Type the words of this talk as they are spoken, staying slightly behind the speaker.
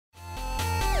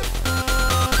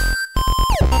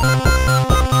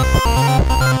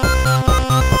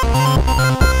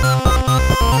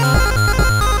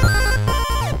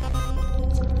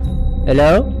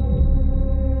Hello?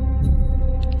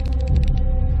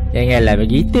 Janganlah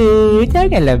begitu.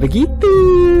 Janganlah begitu.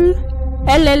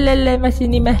 Alalala, masih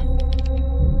ni mah.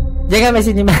 Jangan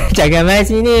masih ni mah. Jangan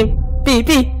masih ni.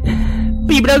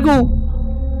 Pi beragu.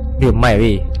 Dia mai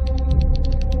weh.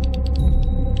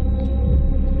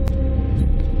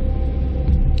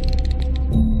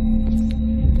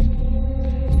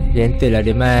 Gentle lah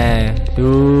dia mai.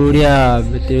 Tu dia.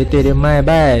 Betul-betul dia mai.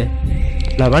 Bye.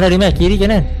 Lah mana dia mai? Kiri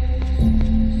kanan?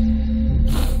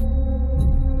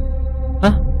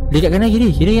 Hah? Dia kat kanan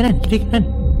kiri? Kiri kanan? Kiri kanan?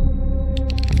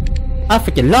 I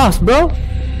freaking lost bro.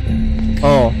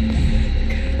 Oh.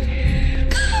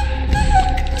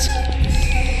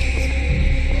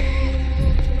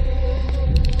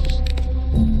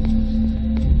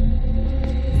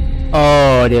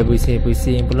 Oh, dia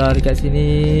pusing-pusing pula dekat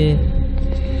sini.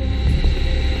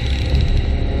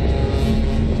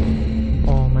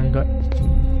 Oh my god.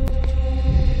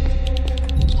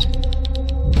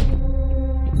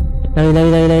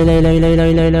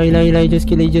 Lari. Just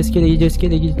kill it.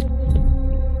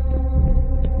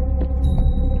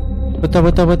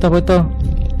 Betul.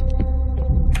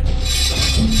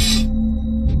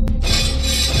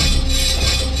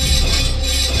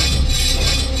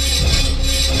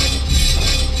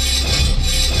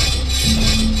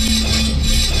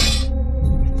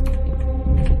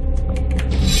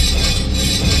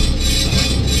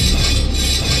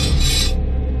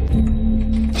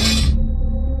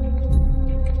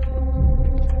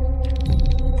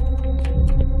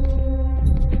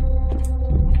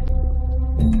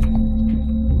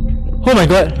 Oh my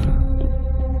god.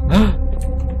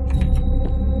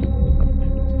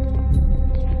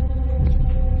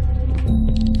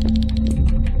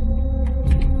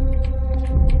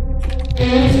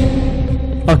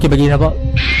 Okay, bagi dia nampak.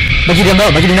 Bagi dia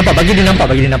nampak.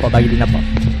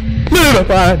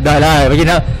 Dah lah, bagi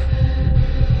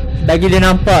dia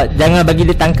nampak. Jangan bagi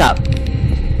dia tangkap.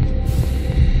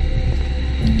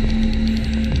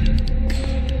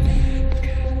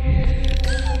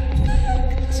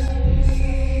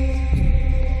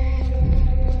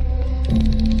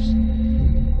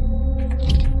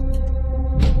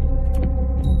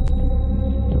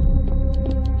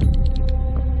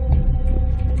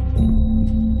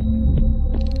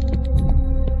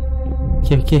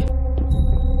 Okay.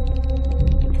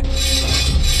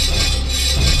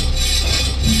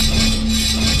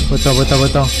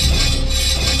 Potong.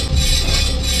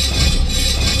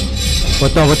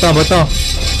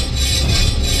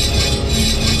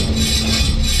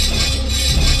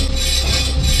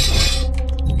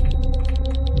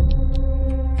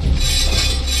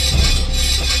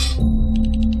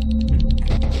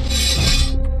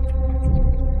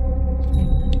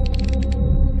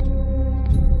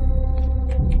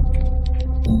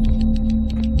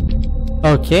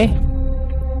 Okay.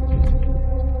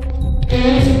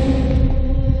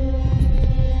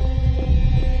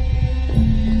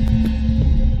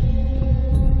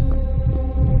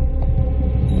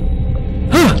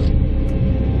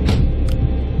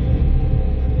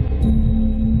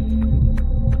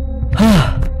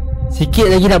 Sikit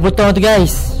lagi nak potong tu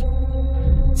guys.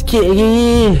 Sikit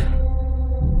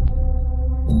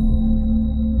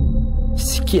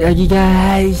lagi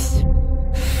guys.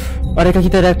 Adakah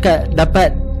kita dapat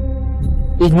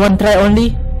in one try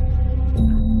only?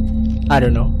 I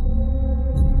don't know.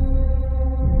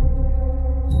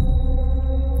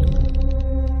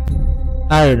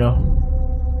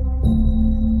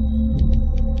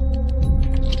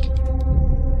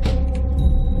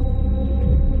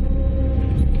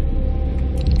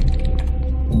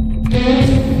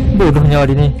 Bodohnya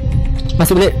dia ni.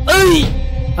 Masuk balik.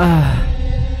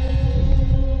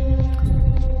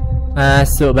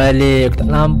 Masuk balik. Aku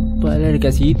tak nampak lah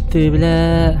dekat situ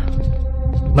pula.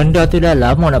 Benda tu dah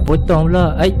lama nak potong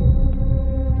pula.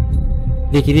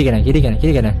 Dia kiri kanan.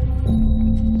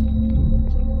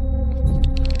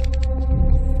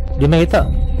 Dia main ke tak?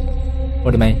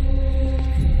 Oh, dia main.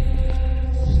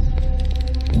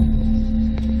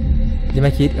 Dia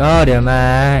main kiri. Oh, dia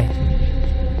main.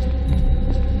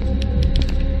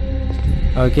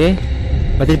 Okay.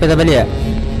 Lepas tu dia patah balik tak?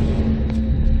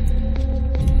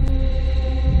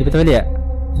 Dia patah balik tak?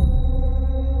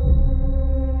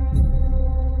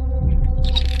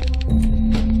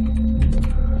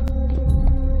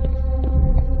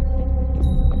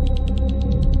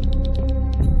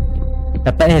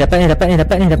 Dapat ni. Dapat.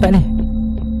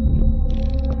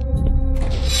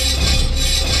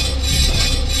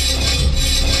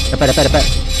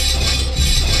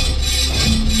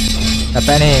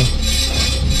 Dapat ni.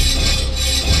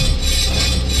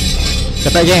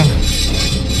 Dapat geng.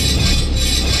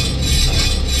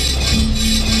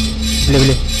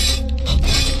 Boleh.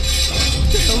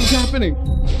 What's happening?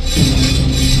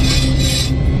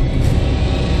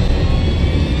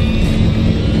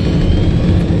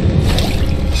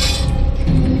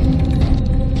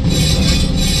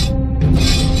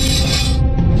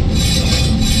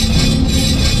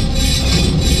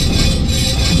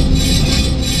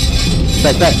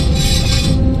 Cepat.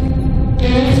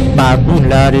 Babun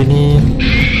lah dia ni.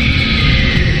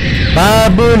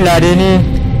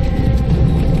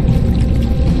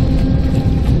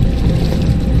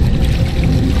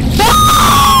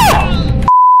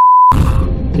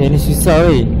 Dia ni susah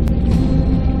weh.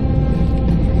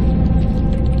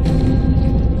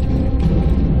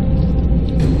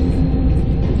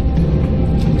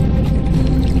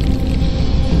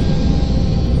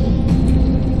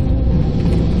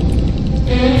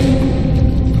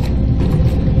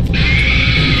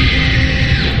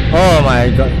 Oh my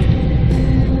god.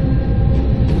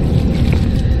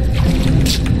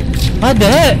 What the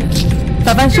heck?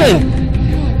 Tak function.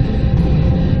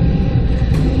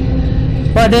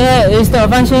 What the heck? It's not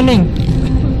functioning.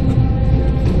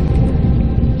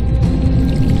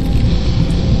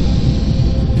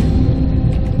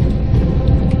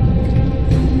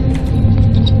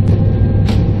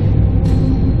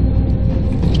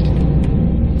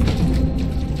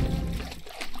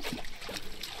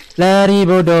 Lari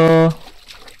bodoh.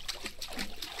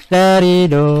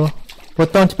 Lari do.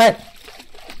 Potong cepat.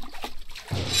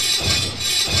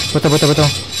 Potong.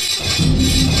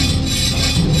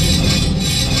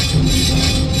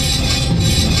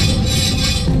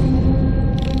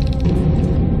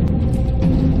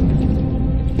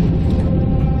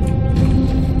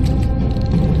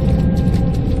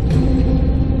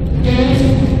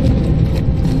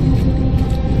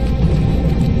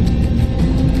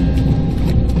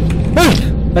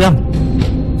 Dalam.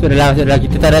 Sudahlah.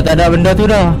 Kita tak ada benda tu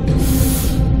dah.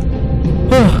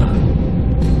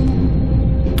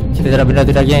 Kita tak ada benda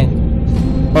tu dah, geng.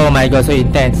 Oh my god, so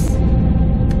intense.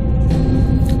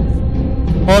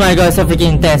 Oh my god, so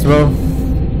freaking intense, bro.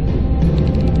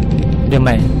 Dia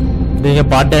main. Dia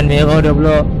badan merah dah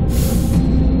pula.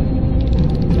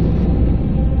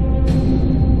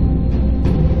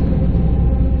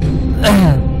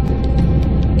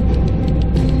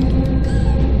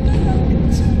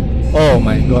 Oh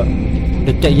my god.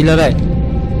 Dekat gila, baik.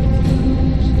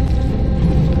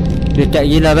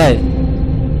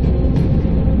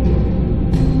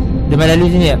 Dia main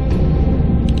lalu sini tak?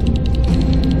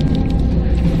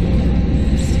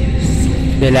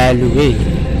 Dia lalu,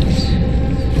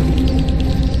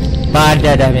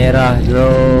 badan dah merah,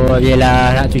 bro.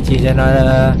 Yelah, nak cuci sana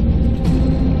lah.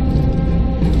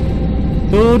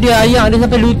 Tu dia, ayak dia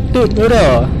sampai lutut tu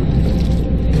dah.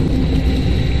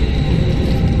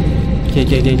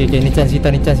 Okay, ni chance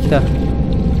kita.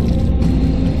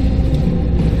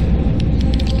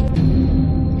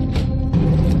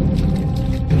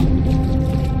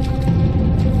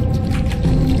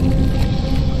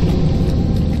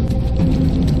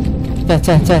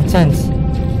 Chance.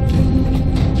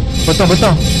 Potong.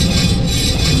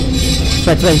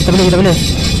 Cepat, kita boleh. Cepat.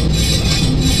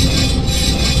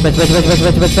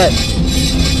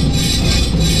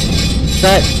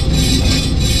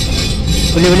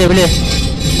 Boleh.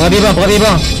 Pergi bang.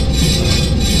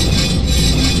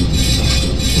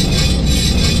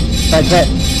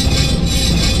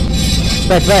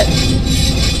 Cepat.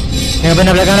 Yang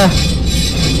benar belakang dah.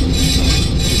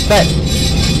 Cepat.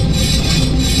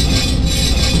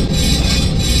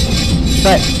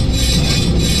 Okay.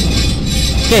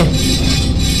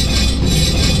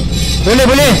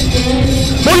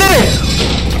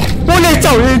 Boleh,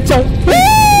 caw.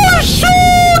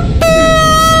 Shoot!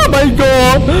 Oh my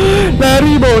god.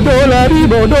 Lari bodoh.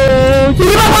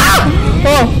 Kiri bawah.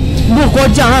 Oh, buah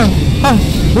kojang hang.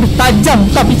 Buah tajam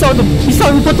tak pisau tu. Pisau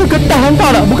ni potong getah hang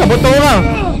tahu tak? Bukan potong orang.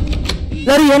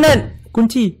 Lari Hanan.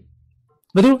 Kunci.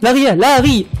 Betul?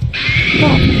 Lari.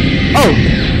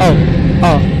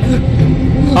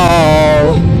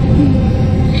 Oh.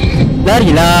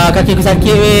 Larilah, kaki aku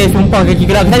sakit weh. Sumpah kaki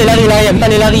gerak. Aku tak boleh lari lah weh. Aku tak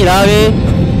boleh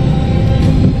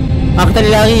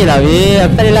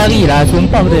lari lah.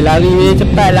 Sumpah aku tak boleh lari weh.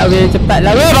 Cepatlah weh.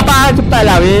 Bapak,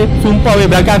 cepatlah weh. Sumpah weh,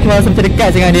 belakang aku rasa macam dekat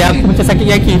dengan dia. Aku macam sakit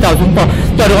kaki tau, sumpah.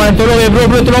 Tu ada orang tolong weh,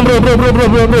 bro. Tolong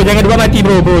bro. Jangan dibuat mati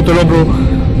bro. Tolong bro.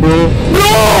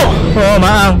 Oh,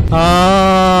 maaf.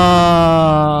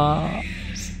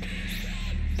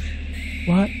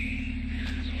 What?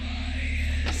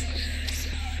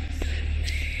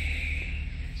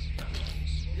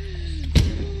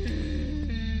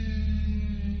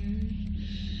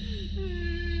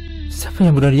 Siapa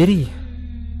yang bunuh diri?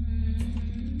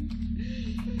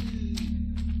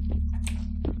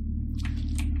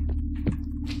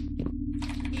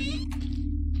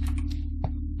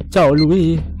 Kacau lu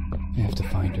I have to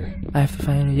find her. I have to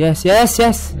find her. Yes, yes,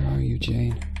 yes. Where are you,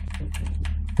 Jane?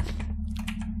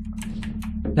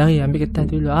 Lari ambil kertas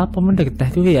tu dulu. Apa benda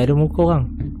kertas tu ada muka orang.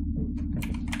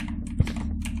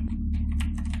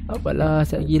 Apalah,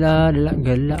 sekejap lagi lah.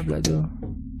 Gelap pula tu.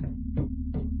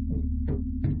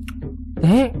 The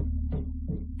heck?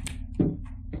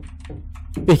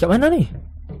 Kat mana ni?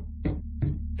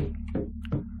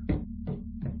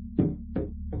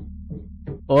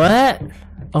 What?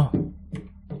 Oh.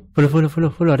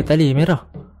 Follow. Ada tali merah.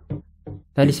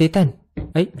 Tali syaitan.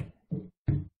 Baik.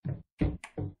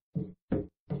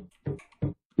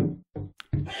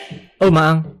 Oh,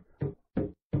 Maang.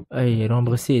 Orang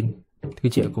bersin.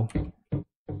 Terkejut aku.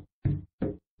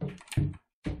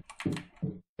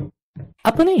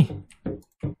 Apa ni?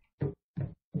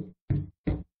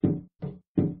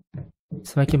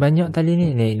 Semakin banyak tali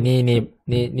ni.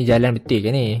 Ni jalan betul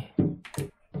ke ni?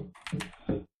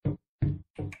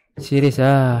 Serius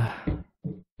lah.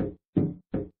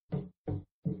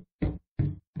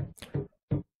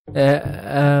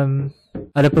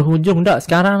 Ada penghujung tak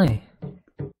sekarang ni?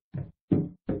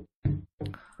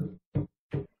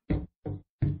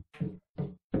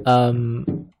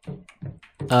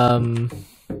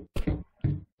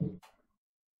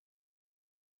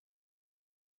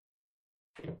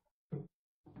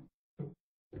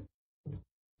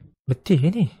 Betul ke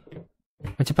ni?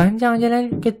 Macam panjang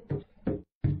jalan ke?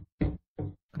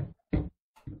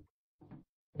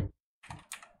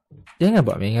 Jangan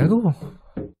buat main dengan aku.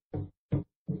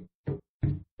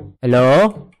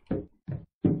 Hello?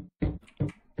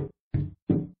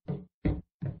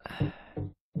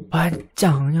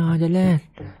 Panjangnya jalan.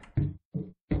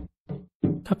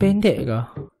 Kau pendek ke?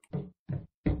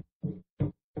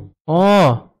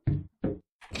 Oh.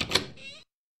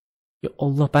 Ya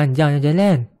Allah, panjangnya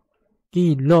jalan.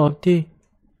 Gila tu.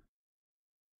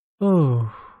 Oh.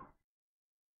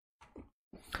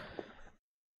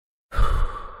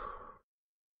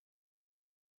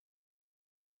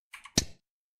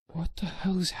 What the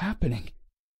hell is happening?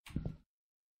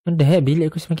 Benda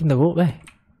bilik aku semakin teruk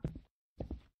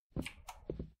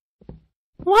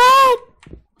What?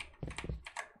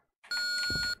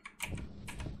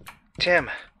 Tim,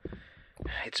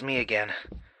 it's me again.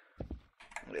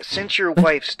 Since your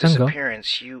wife's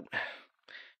disappearance, you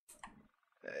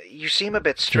seem a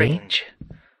bit strange.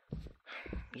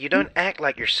 You don't act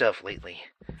like yourself lately.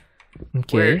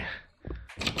 Okay.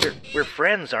 We're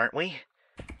friends, aren't we?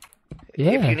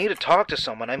 Yeah. If you need to talk to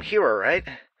someone, I'm here, alright?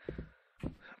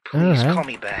 Please call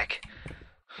me back.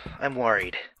 I'm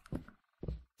worried.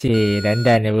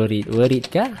 Dandan worried.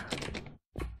 Worried kah?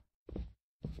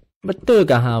 Betul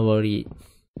kah worried?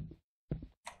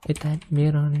 Tadi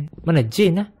merah ni. Mana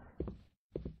Jin lah?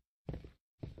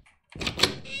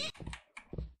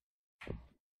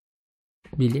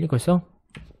 Bilik ni kosong.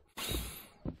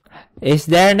 Is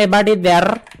there anybody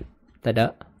there? Tak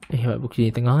ada. Buat buku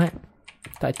ni tengah kan?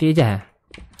 Tak aktif je.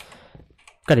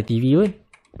 Bukan ada TV pun.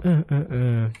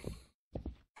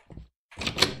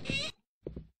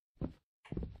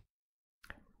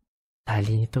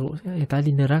 Tali ni teruk sekali. Tali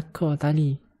neraka.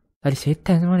 Tali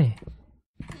setan semua ni.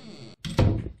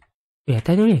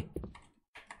 Atas tu ni.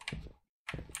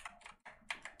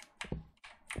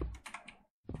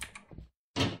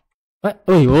 What?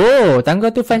 Oh,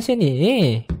 tangga tu function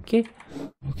ni. Okay.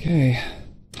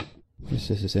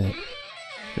 This is it.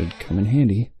 Should come in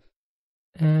handy.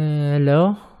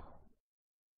 Hello?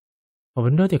 Apa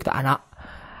benda tu? Aku tak nak.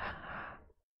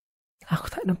 Aku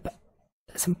tak nampak.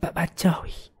 Tak sempat baca.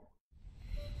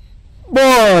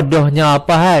 Bodohnya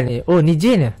apa hal ni? Oh, ni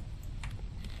Jin lah.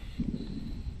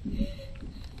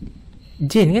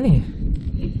 Jin kan ni?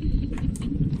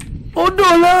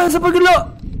 Bodoh lah. Siapa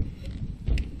gelak?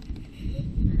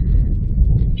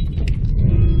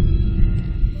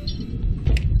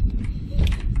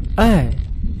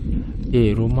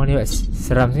 Rumah ni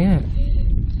seram sangat.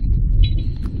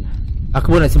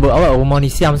 Aku pun nak sebut awak rumah ni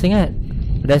siam sangat.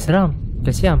 Dah seram.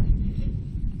 Dah siam.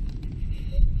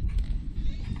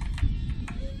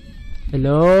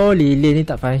 Hello, lilin ni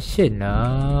tak function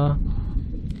lah.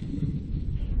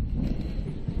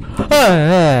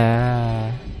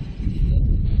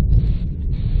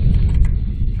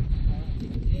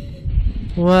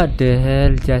 What the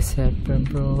hell just happened,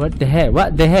 bro? What the heck?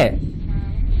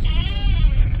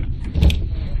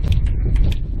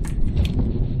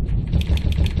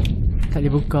 Tak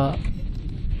boleh buka.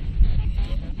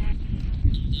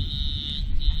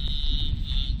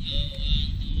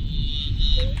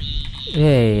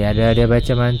 Ada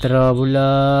baca mantra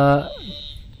pula.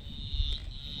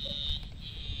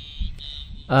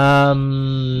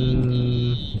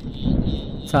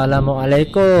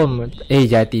 Assalamualaikum.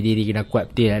 Jati diri kena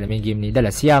kuat betul lah nak main game ni. Dah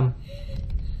lah siam.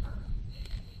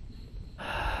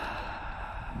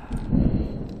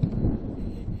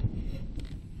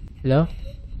 Hello?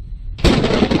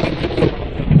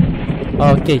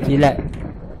 Okay, kilat.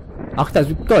 Aku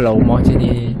tak suka lah rumah macam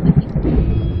ni.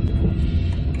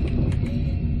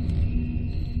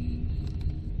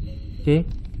 Okay.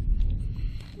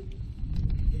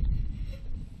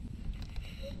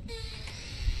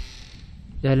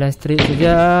 Jalan straight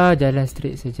saja. Jalan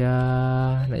straight saja.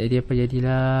 Nak jadi apa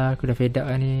jadilah. Aku dah fed up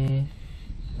lah ni.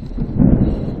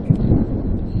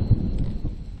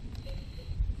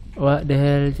 What the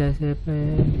hell just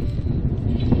happened?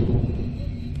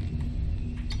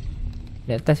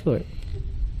 Di atas kot.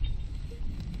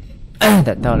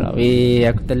 Tak tahulah weh.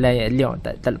 Aku telan yang liok.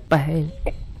 Tak lepas ni.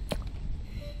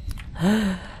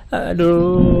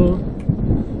 Aduh.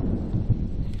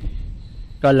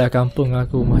 Kalau kampung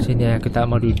aku macam ni, aku tak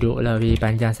mau duduk lah weh.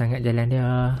 Panjang sangat jalan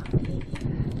dia.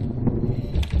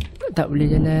 Tak boleh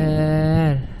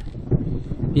jalan.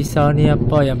 Pisau ni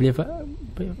apa yang boleh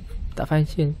tak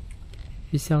function.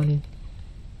 Pisau ni.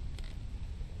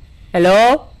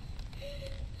 Hello?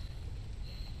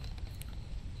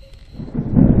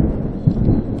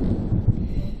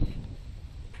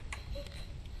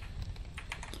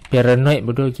 Paranoid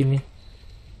bodoh game ni.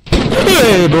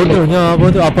 Bodohnya.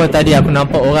 Bodoh apa tadi aku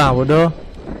nampak orang bodoh.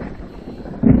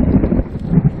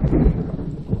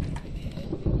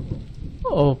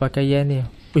 Oh, pakaian ni.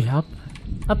 Wih,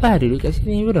 apa ada dekat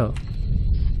sini bodoh?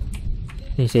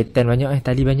 Ni setan banyak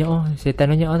tali banyak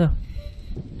setan banyak tu.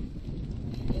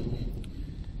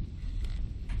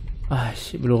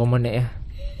 Shit, belum ramai naik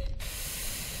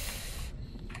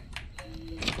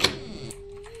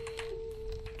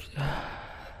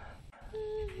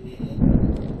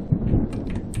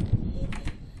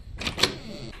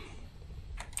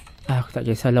Aku tak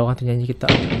kisahlah orang tu nyanyi ke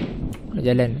tak. Nak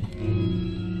jalan.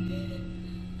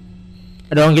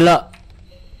 Ada orang gelak.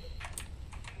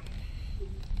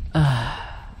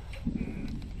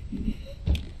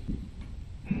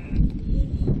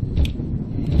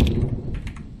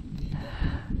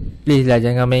 Please lah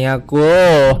jangan main aku.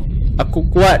 Aku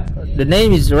kuat. The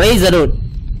name is Razorwood.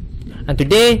 And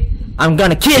today I'm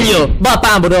gonna kill you.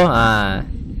 Bapa bodoh.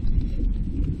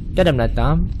 Kau dah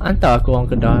menatang. Hantar aku orang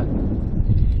Kedah.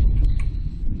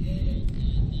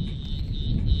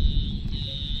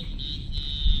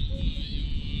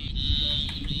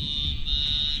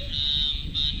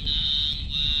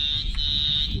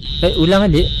 Ulang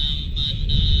adik.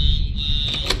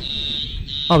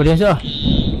 Boleh masuk lah.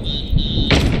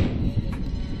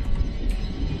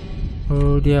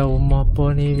 Oh, dia rumah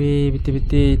apa ni weh.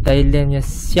 Betul-betul Thailand punya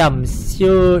siam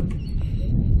siut.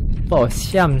 Apa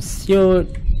siam siut.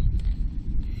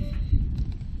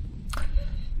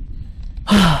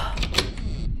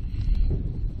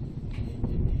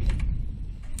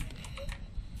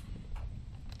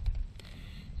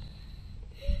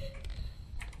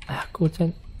 Aku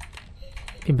macam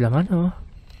belah mana?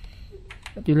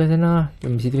 Tak pergi belah sana.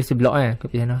 Mesti tu mesti blok Aku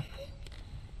pergi sana.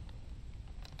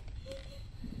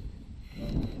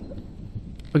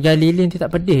 Pergi lilin tu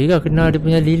tak pedih ke? Kena dia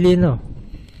punya lilin tu.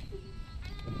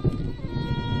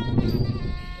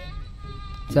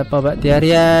 Siapa buat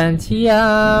tiarian?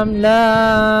 Siam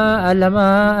lah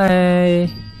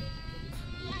alamai.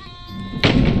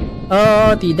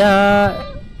 Oh tidak.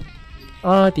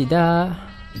 Oh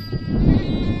tidak.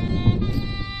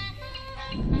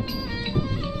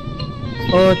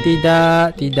 Oh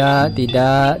tidak,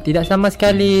 tidak sama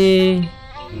sekali.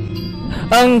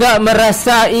 Enggak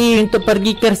merasai untuk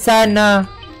pergi ke sana.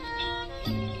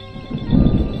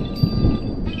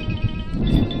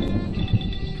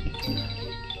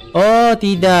 Oh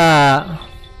tidak.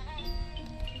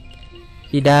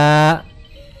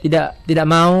 Tidak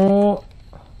mau.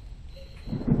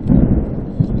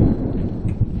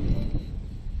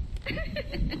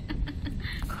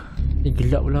 Ni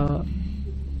gelap pula.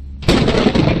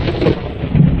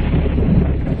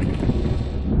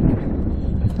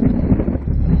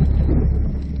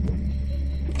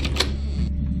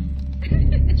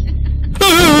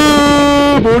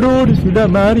 Bodoh, dia sudah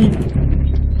mari.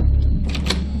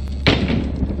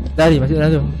 Lari masuk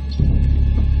dalam tu.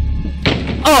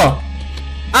 Oh,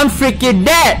 I'm freaking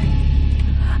dead.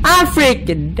 I'm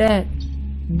freaking dead.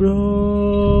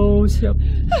 Bro, siap.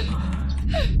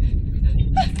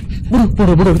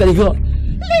 Bodoh, tak lega.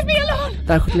 Leave me alone.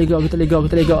 Tak, aku tak lega.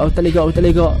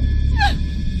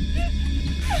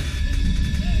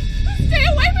 Stay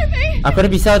away from me. Aku ada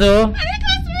pisau tu. And if it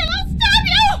comes to me, I'll stab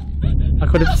you.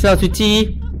 Aku ada pisau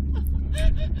suci.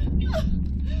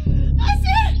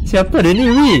 Siapa dia ni,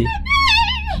 Wi?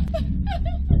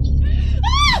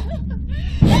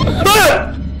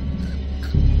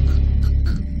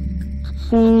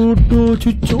 Bodoh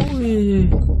cucuk ni.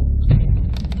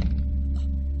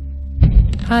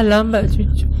 Lambat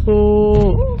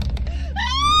cucuk.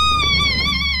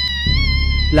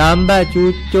 Lambat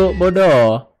cucuk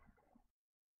bodoh.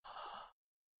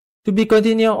 To be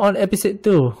continued on episode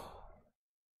 2.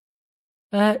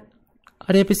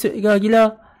 Ada episode ke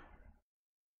gila?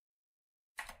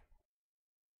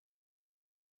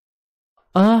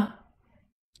 Dah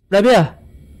habis lah?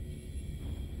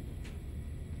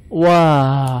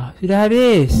 Wah, sudah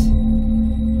habis.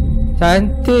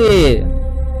 Cantik.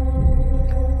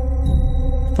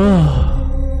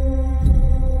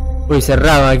 Ui,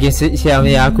 seram lagi siang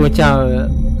ni. Aku macam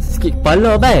sikit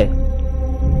kepala baik.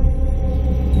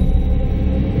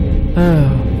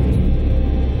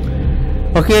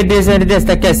 Okay, this and that,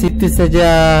 setakat situ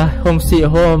saja Home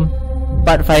Sweet Home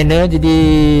part final. Jadi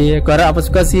aku harap apa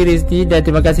suka series ni, dan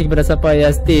terima kasih kepada siapa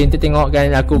yang stay untuk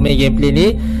tengokkan aku main gameplay ni.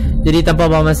 Jadi tanpa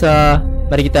buang masa,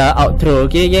 mari kita outro.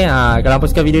 Okay geng. Kalau apa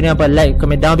suka video ni, apa like,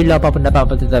 komen down below apa pendapat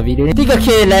apa tentang video ni.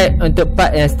 3k like untuk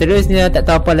part yang seterusnya. Tak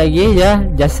tahu apa lagi ya,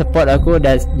 just support aku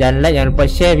dan jangan like, jangan lupa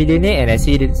share video ni. And I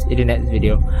see you in the next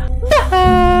video.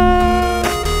 Bye.